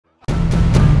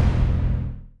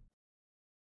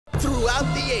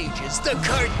Throughout the ages, the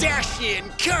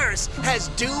Kardashian curse has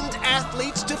doomed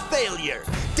athletes to failure.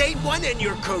 Date one and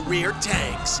your career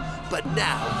tanks. But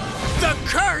now, the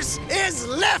curse is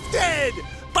lifted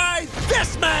by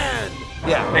this man!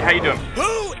 Yeah. Hey, how you doing?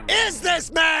 Who is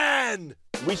this man?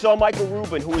 We saw Michael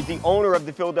Rubin, who is the owner of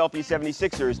the Philadelphia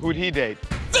 76ers. Who'd he date?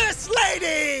 This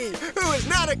lady, who is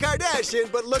not a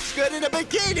Kardashian but looks good in a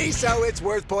bikini, so it's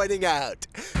worth pointing out.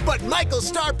 But Michael's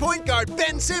star point guard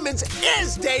Ben Simmons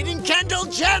is dating Kendall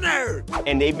Jenner.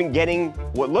 And they've been getting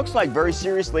what looks like very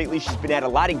serious lately. She's been at a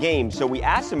lot of games, so we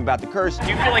asked him about the curse. Do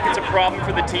you feel like it's a problem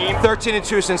for the team?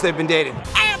 13-2 since they've been dating.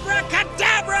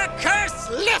 Abracadabra, curse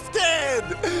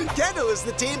lifted! Kendall is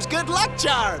the team's good luck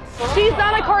charm. She's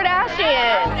not a Kardashian.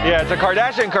 Yeah, it's a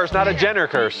Kardashian curse, not a Jenner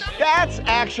curse. That's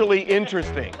actually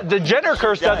interesting. The Jenner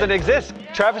curse doesn't exist.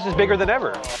 Travis is bigger than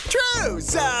ever. True,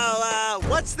 so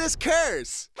what's this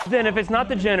curse? Then if it's not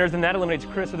the Jenners, then that eliminates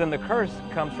Chris, so then the curse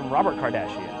comes from Robert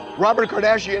Kardashian. Robert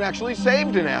Kardashian actually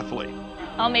saved an athlete.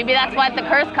 Oh, maybe that's what the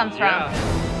curse comes from.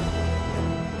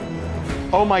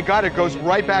 Oh my God, it goes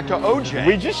right back to OJ.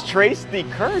 We just traced the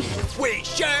curse. We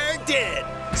sure did.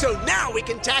 So now we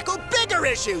can tackle bigger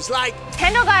issues like,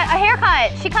 Kendall got a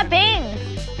haircut. She cut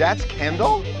bangs. That's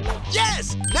Kendall?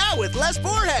 yes, now with less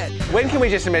forehead. When can we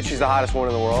just admit she's the hottest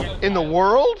woman in the world? In the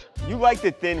world? You like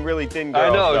the thin, really thin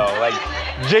girls, I know. though.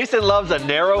 Like, Jason loves a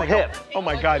narrow hip. Oh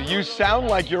my God, you sound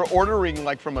like you're ordering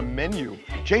like from a menu.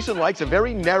 Jason likes a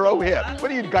very narrow hip. What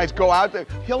do you guys go out there?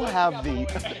 He'll have the...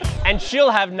 And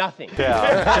she'll have nothing.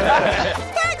 Yeah.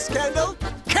 Thanks, Kendall.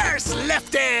 Curse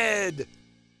lifted.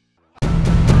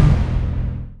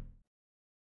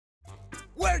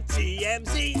 We're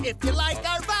TMZ. If you like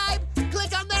our vibe,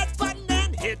 click on that button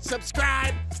and hit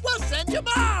subscribe. We'll send you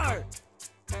more.